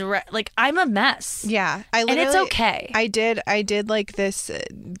 I'm a mess. Yeah. And it's okay. I did like this,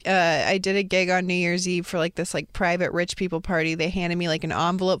 I did a gig on New Year's Eve for like this like private rich people party. They handed me like an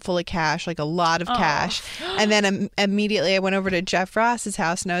envelope full of cash, like a lot of cash. And then immediately I went over to Jeff Ross's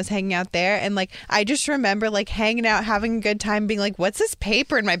house and I was hanging out there. And like, I just remember like hanging out, having a good time, being like, what's this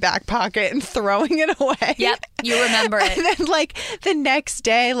paper in my back pocket, and throwing it away. Yep. You remember it. And then like the next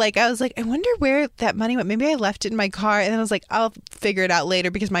day, like I was like, I wonder where that money went. Maybe I left it in my car. And then I was like, I'll figure it out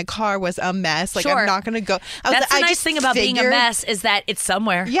later because my car was a mess. Like, sure. I'm not going to go. That's the nice thing about being a mess, is that it's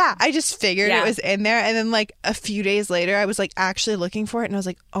somewhere. Yeah, I just figured it was in there. And then like a few days later, I was like actually looking for it, and I was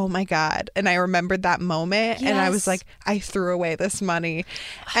like, oh my God. And I remembered that moment, and I was like, I threw away this money.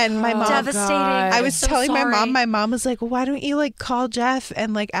 And my mom, devastating. I was so telling sorry. my mom was like, well, why don't you like call Jeff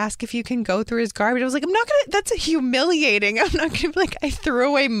and like ask if you can go through his garbage? I was like, I'm not gonna, that's humiliating. I'm not gonna be like, I threw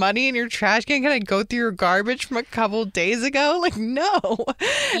away money in your trash can. Can I go through your garbage from a couple days ago? Like, no.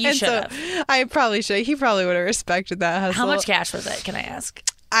 You should have. I probably should. He probably would have respected that hustle. How much cash was it? Can I ask?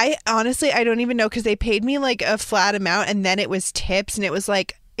 I honestly, I don't even know, because they paid me like a flat amount, and then it was tips, and it was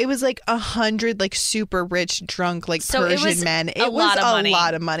like 100 like super rich drunk like So Persian men. It was lot of a money.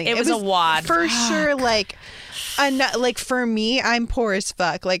 lot of money. It was a wad. for sure. Like for me, I'm poor as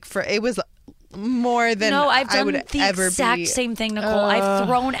fuck. Like it was more than I've done I would the ever exact be. same thing, Nicole. I've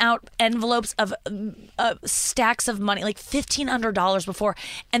thrown out envelopes of stacks of money, like $1,500 before,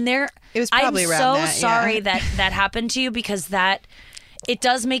 and It was probably I'm around so that, sorry yeah. that happened to you, because it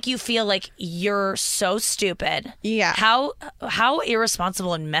does make you feel like you're so stupid. Yeah. How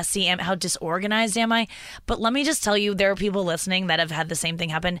irresponsible and messy how disorganized am I? But let me just tell you, there are people listening that have had the same thing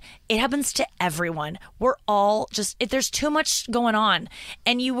happen. It happens to everyone. We're all just, if there's too much going on,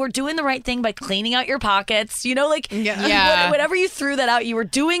 and you were doing the right thing by cleaning out your pockets, Yeah. whenever you threw that out, you were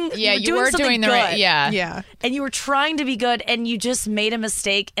doing you were something doing the good. right, Yeah. And you were trying to be good, and you just made a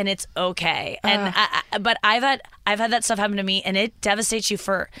mistake, and it's okay. And but I've I've had that stuff happen to me, and it devastates you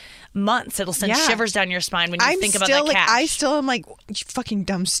for months. It'll send shivers down your spine when you think about that cash. I still am like, you fucking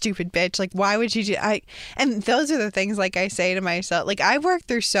dumb, stupid bitch. Like, why would you do? And those are the things like I say to myself. Like, I've worked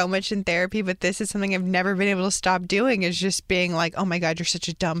through so much in therapy, but this is something I've never been able to stop doing. Is just being like, oh my god, you're such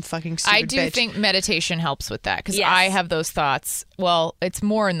a dumb, fucking stupid bitch. I do think meditation helps with that because I have those thoughts. Well, it's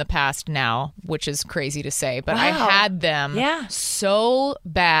more in the past now, which is crazy to say, but I had them so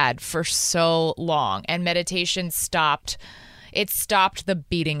bad for so long, and meditation stopped. It stopped the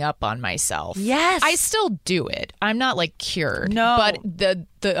beating up on myself. Yes. I still do it. I'm not like cured. No. But the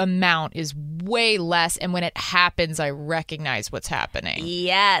amount is way less. And when it happens, I recognize what's happening.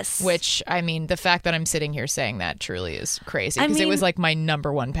 Yes. Which, I mean, the fact that I'm sitting here saying that truly is crazy. Because it was like my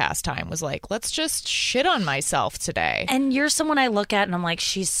number one pastime was like, let's just shit on myself today. And you're someone I look at and I'm like,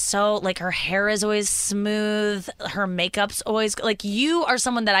 she's so, like, her hair is always smooth. Her makeup's always, like, you are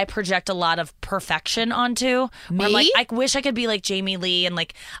someone that I project a lot of perfection onto. Me? I'm like, I wish I could be like Jamie Lee. And,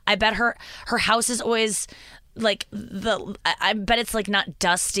 like, I bet her house is always... like I bet it's like not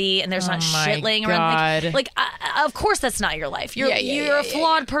dusty and there's not shit laying around. Like of course that's not your life. You're a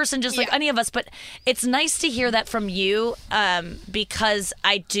flawed person just like any of us. But it's nice to hear that from you because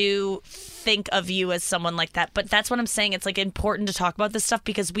I do think of you as someone like that. But that's what I'm saying. It's like important to talk about this stuff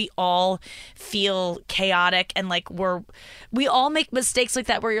because we all feel chaotic and like we all make mistakes like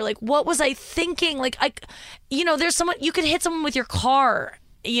that where you're like, what was I thinking? Like there's someone you could hit someone with your car.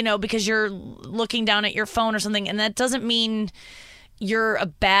 Because you're looking down at your phone or something. And that doesn't mean you're a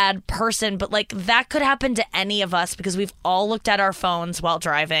bad person, but like that could happen to any of us because we've all looked at our phones while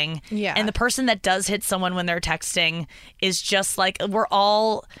driving. Yeah. And the person that does hit someone when they're texting is just like, we're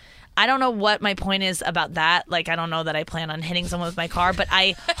all... I don't know what my point is about that. Like, I don't know that I plan on hitting someone with my car, but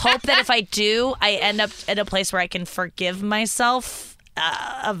I hope that if I do, I end up at a place where I can forgive myself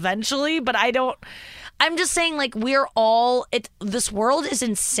eventually, but I don't... I'm just saying, like, we're all... this world is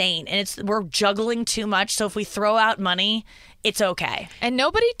insane, and we're juggling too much, so if we throw out money, it's okay. And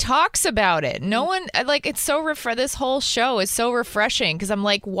nobody talks about it. No one... Like, it's so... this whole show is so refreshing, because I'm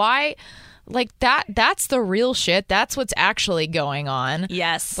like, why... Like that's the real shit. That's what's actually going on.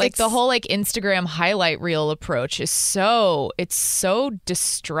 Yes. Like the whole like Instagram highlight reel approach is so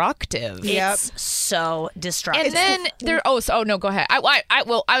destructive. It's so destructive. And then there no, go ahead. I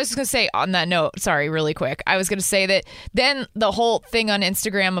was just gonna say on that note, sorry, really quick. I was gonna say that then the whole thing on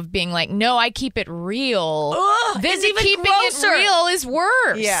Instagram of being like, no, I keep it real. Then it's even keeping grosser. it real is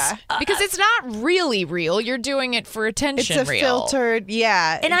worse. Yeah. Because it's not really real. You're doing it for attention. It's a filtered,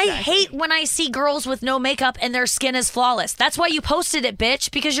 yeah. And exactly. I hate when I see girls with no makeup and their skin is flawless. That's why you posted it,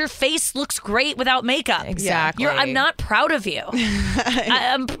 bitch, because your face looks great without makeup. Exactly. I'm not proud of you.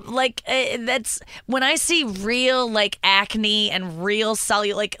 I'm like, that's when I see real like acne and real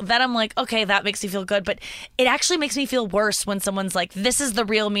cellulite like that. I'm like, okay, that makes me feel good, but it actually makes me feel worse when someone's like, this is the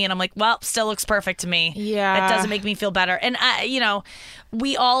real me, and I'm like, well, still looks perfect to me. Yeah, it doesn't make me feel better. And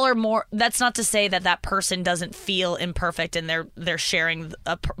we all are more. That's not to say that person doesn't feel imperfect and they're sharing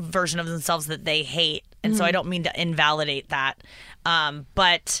a version of themselves that they hate. And so I don't mean to invalidate that.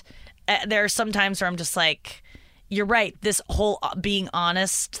 But there are some times where I'm just like, you're right. This whole being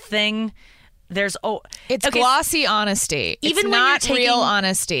honest thing. It's glossy honesty. Even it's when not you're real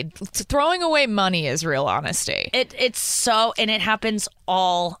honesty. Throwing away money is real honesty. It's so, and it happens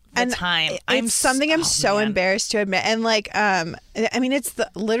all the time. It's something I'm so embarrassed to admit. And like, I mean, it's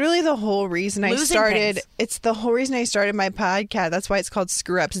literally the whole reason I started. Things. It's the whole reason I started my podcast. That's why it's called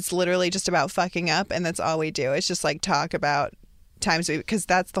Screw Ups. It's literally just about fucking up, and that's all we do. It's just like talk about times because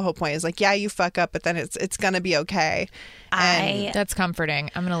that's the whole point. Is like, yeah, you fuck up, but then it's gonna be okay. That's comforting.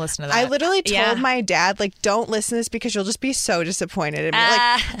 I'm gonna listen to that. I literally told my dad, like, don't listen to this because you'll just be so disappointed in me.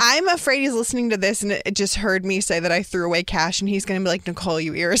 Like, I'm afraid he's listening to this and it just heard me say that I threw away cash, and he's gonna be like, Nicole,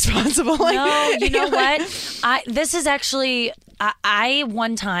 you irresponsible. No, you know what? This is actually. I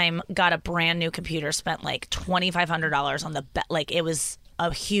one time got a brand new computer, spent like $2,500 on like it was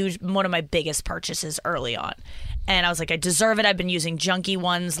one of my biggest purchases early on. And I was like, I deserve it. I've been using junky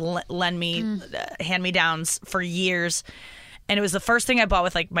ones, hand-me-downs for years. And it was the first thing I bought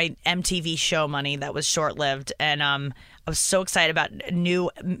with like my MTV show money that was short-lived. And I was so excited about a new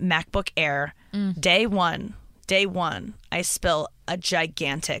MacBook Air. Day one, I spill a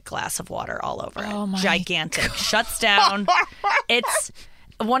gigantic glass of water all over it. Oh my gigantic. God. Shuts down. It's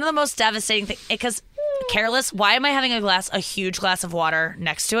one of the most devastating things. Because careless, why am I having a huge glass of water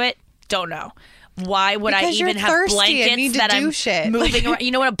next to it? Don't know. Why would because I even have blankets that I'm shit. moving around? You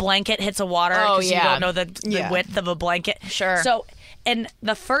know when a blanket hits a water? Oh, you don't know the width of a blanket? Sure. So, and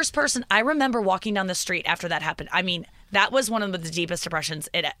the first person, I remember walking down the street after that happened. I mean, That was one of the deepest depressions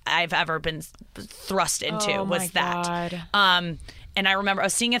I've ever been thrust into. Oh, was that? God. And I remember I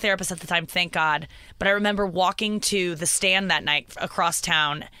was seeing a therapist at the time, thank God. But I remember walking to the stand that night across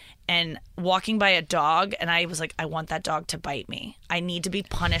town and walking by a dog, and I was like, I want that dog to bite me. I need to be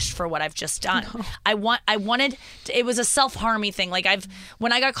punished for what I've just done. No. I wanted. It was a self-harmy thing. Like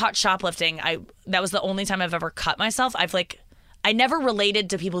when I got caught shoplifting, that was the only time I've ever cut myself. I never related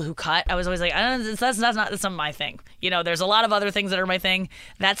to people who cut. I was always like, that's not my thing. You know, there's a lot of other things that are my thing.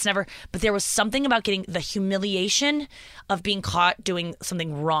 That's never. But there was something about getting the humiliation of being caught doing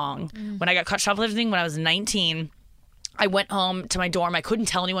something wrong. When I got caught shoplifting when I was 19, I went home to my dorm. I couldn't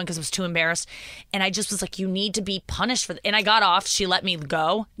tell anyone because I was too embarrassed. And I just was like, you need to be punished for that. And I got off. She let me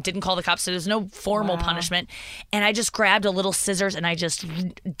go. Didn't call the cops. So there's no formal punishment. And I just grabbed a little scissors and I just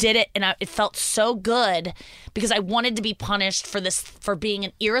did it. And it felt so good because I wanted to be punished for being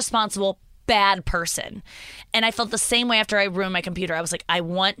an irresponsible, bad person. And I felt the same way after I ruined my computer. I was like, I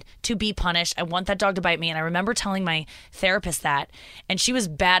want to be punished. I want that dog to bite me. And I remember telling my therapist that, and she was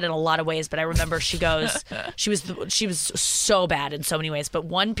bad in a lot of ways, but I remember she goes, she was so bad in so many ways. But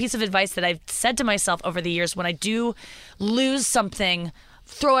one piece of advice that I've said to myself over the years, when I do lose something,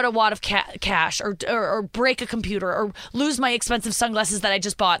 throw out a wad of cash or break a computer or lose my expensive sunglasses that I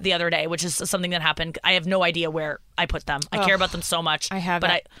just bought the other day, which is something that happened. I have no idea where I put them. I care about them so much. I have,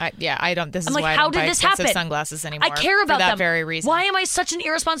 but I don't. This I'm is like, why I how don't did buy this expensive happen? sunglasses anymore. I care about for that them. very reason. Why am I such an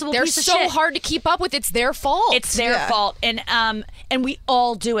irresponsible They're piece of so shit? hard to keep up with. It's their fault. It's their fault, and we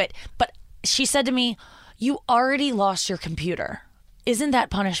all do it. But she said to me, "You already lost your computer. Isn't that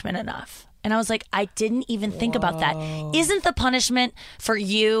punishment enough?" And I was like, I didn't even think about that. Isn't the punishment for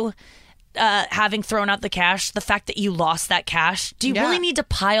you having thrown out the cash the fact that you lost that cash? Do you really need to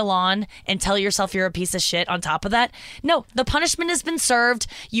pile on and tell yourself you're a piece of shit on top of that? No, the punishment has been served.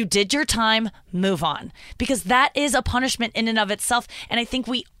 You did your time. Move on. Because that is a punishment in and of itself. And I think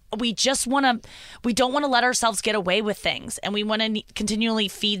we don't want to let ourselves get away with things. And we want to continually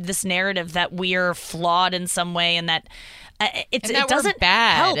feed this narrative that we're flawed in some way and that it doesn't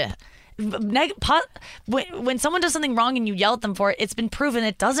help. When someone does something wrong and you yell at them for it, it's been proven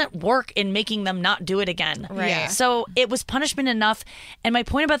it doesn't work in making them not do it again. Right. Yeah. So it was punishment enough. And my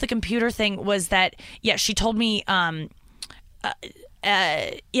point about the computer thing was that, she told me, and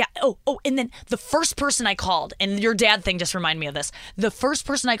then the first person I called, and your dad thing just reminded me of this. The first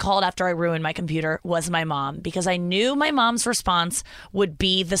person I called after I ruined my computer was my mom, because I knew my mom's response would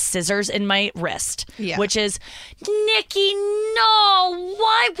be the scissors in my wrist, which is, Nikki, no,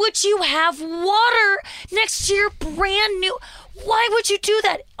 why would you have water next to your brand new, why would you do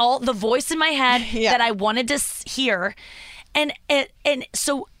that? All the voice in my head that I wanted to hear. And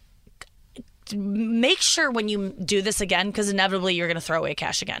so make sure when you do this again, because inevitably you're going to throw away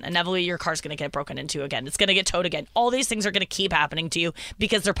cash again. Inevitably your car's going to get broken into again. It's going to get towed again. All these things are going to keep happening to you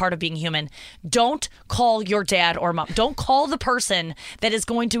because they're part of being human. Don't call your dad or mom. Don't call the person that is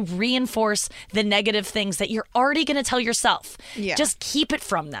going to reinforce the negative things that you're already going to tell yourself. Yeah. Just keep it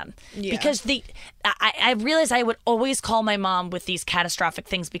from them. Yeah. Because I realized I would always call my mom with these catastrophic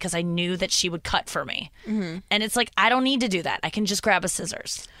things because I knew that she would cut for me. Mm-hmm. And it's like, I don't need to do that. I can just grab a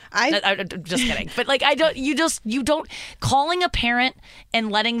scissors. I'm just kidding. But like, you don't calling a parent and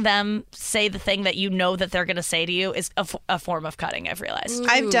letting them say the thing that you know that they're going to say to you is a form of cutting, I've realized.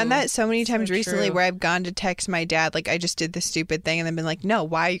 I've done that so many times recently where I've gone to text my dad, like, I just did this stupid thing, and then been like, no,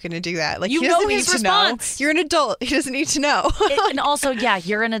 why are you going to do that? Like, you know his response. You're an adult. He doesn't need to know. And also,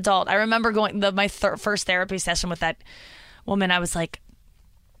 you're an adult. I remember going my first therapy session with that woman. I was like,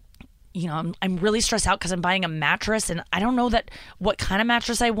 I'm really stressed out because I'm buying a mattress and I don't know what kind of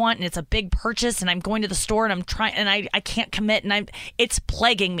mattress I want, and it's a big purchase, and I'm going to the store and I'm trying and I can't commit, and it's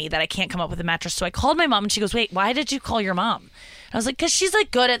plaguing me that I can't come up with a mattress. So I called my mom and she goes, wait, why did you call your mom? And I was like, because she's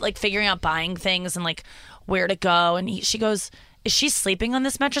like good at like figuring out buying things and like where to go. And she goes, is she sleeping on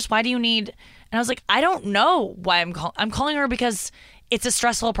this mattress? Why do you need? And I was like, I don't know why I'm calling her because it's a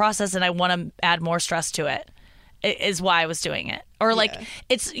stressful process and I want to add more stress to it. Is why I was doing it. Or like,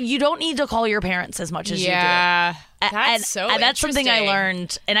 you don't need to call your parents as much as you do. Yeah. That's that's something I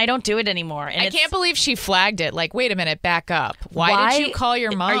learned, and I don't do it anymore. And I can't believe she flagged it. Like, wait a minute, back up. Why did you call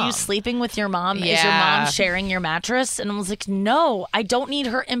your mom? Are you sleeping with your mom? Yeah. Is your mom sharing your mattress? And I was like, no, I don't need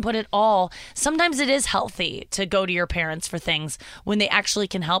her input at all. Sometimes it is healthy to go to your parents for things when they actually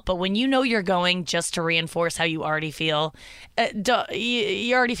can help. But when you know you're going just to reinforce how you already feel,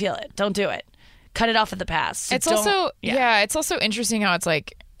 you already feel it. Don't do it. Cut it off at the pass. So it's also interesting how it's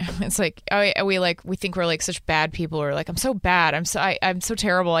like we think we're like such bad people, or like, I'm so bad, I'm so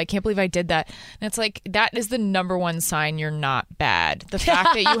terrible, I can't believe I did that. And it's like, that is the number one sign you're not bad. The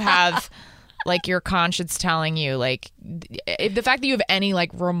fact that you have like your conscience telling you, like the fact that you have any like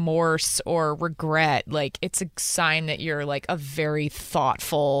remorse or regret, like it's a sign that you're like a very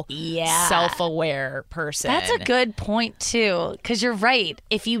thoughtful, self-aware person. That's a good point too, because you're right.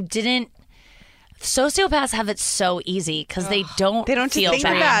 If you didn't, sociopaths have it so easy because they don't feel think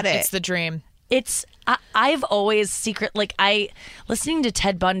bad. about it. It's the dream. I've always listening to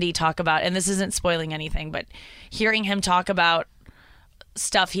Ted Bundy talk about, and this isn't spoiling anything, but hearing him talk about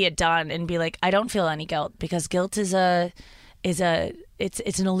stuff he had done and be like, I don't feel any guilt because guilt it's an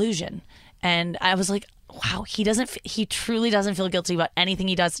illusion. And I was like, wow, he truly doesn't feel guilty about anything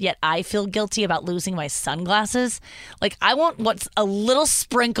he does, yet I feel guilty about losing my sunglasses. Like, I want what's a little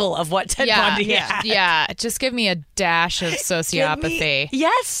sprinkle of what Ted Bundy had. Yeah, just give me a dash of sociopathy.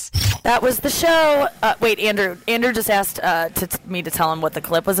 Yes. That was the show. Wait, Andrew just asked me to tell him what the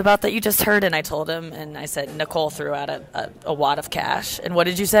clip was about that you just heard, and I told him, and I said Nicole threw out a wad of cash. And what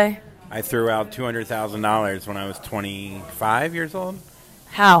did you say? I threw out $200,000 when I was 25 years old.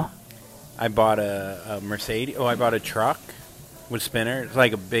 How? I bought a Mercedes. I bought a truck with spinner. It's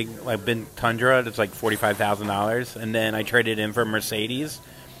like a big Tundra. It's like $45,000, and then I traded in for a Mercedes,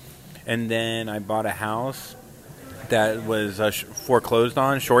 and then I bought a house that was foreclosed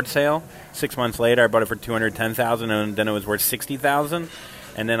on, short sale. 6 months later, I bought it for $210,000, and then it was worth $60,000.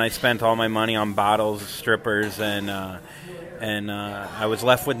 And then I spent all my money on bottles, strippers, and I was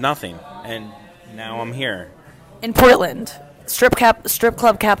left with nothing. And now I'm here in Portland. Strip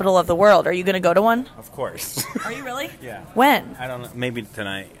club capital of the world. Are you going to go to one? Of course. Are you really? Yeah. When? I don't know. Maybe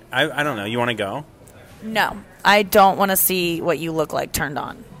tonight. I don't know. You want to go? No. I don't want to see what you look like turned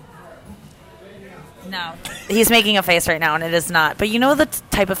on. No. He's making a face right now, and it is not. But you know the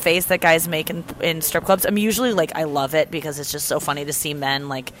type of face that guys make in strip clubs? I'm usually like, I love it because it's just so funny to see men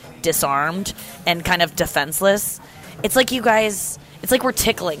like disarmed and kind of defenseless. It's like you guys, it's like we're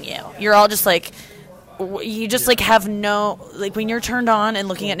tickling you. You're all just like, you just like have no, like when you're turned on and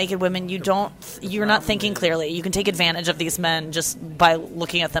looking at naked women, you're not thinking clearly. You can take advantage of these men just by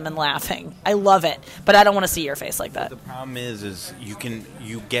looking at them and laughing. I love it, but I don't want to see your face like that. The problem is you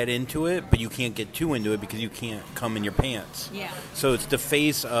get into it, but you can't get too into it because you can't come in your pants. Yeah. So it's the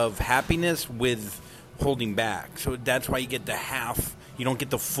face of happiness with holding back. So that's why you get the half. You don't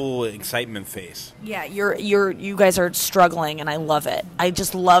get the full excitement face. Yeah, you guys are struggling, and I love it. I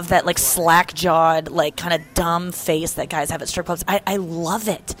just love that like slack-jawed, like kind of dumb face that guys have at strip clubs. I love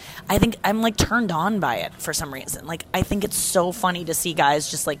it. I think I'm like turned on by it for some reason. Like I think it's so funny to see guys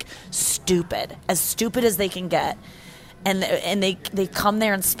just like stupid as they can get. And they come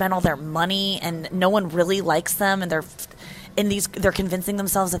there and spend all their money, and no one really likes them, and they're convincing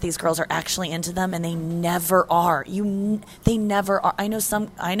themselves that these girls are actually into them, and they never are. They never are.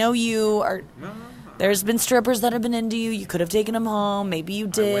 I know you are. There's been strippers that have been into you. You could have taken them home. Maybe you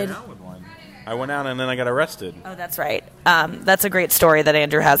did. I went out with one. I went out and then I got arrested. Oh, that's right. That's a great story that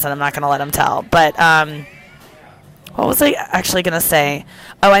Andrew has that I'm not going to let him tell. But what was I actually going to say?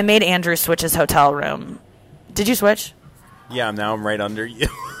 Oh, I made Andrew switch his hotel room. Did you switch? Yeah, now I'm right under you.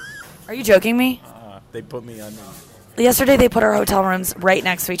 Are you joking me? They put me under. Yesterday they put our hotel rooms right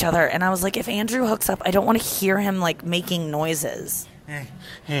next to each other, and I was like, if Andrew hooks up, I don't want to hear him like making noises.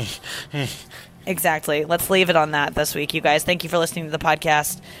 Exactly. Let's leave it on that this week, you guys. Thank you for listening to the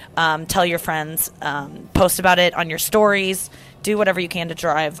podcast. Tell your friends. Post about it on your stories. Do whatever you can to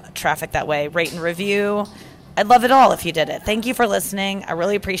drive traffic that way. Rate and review. I'd love it all if you did it. Thank you for listening. I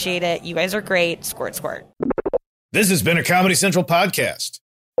really appreciate it. You guys are great. Squirt, squirt. This has been a Comedy Central podcast.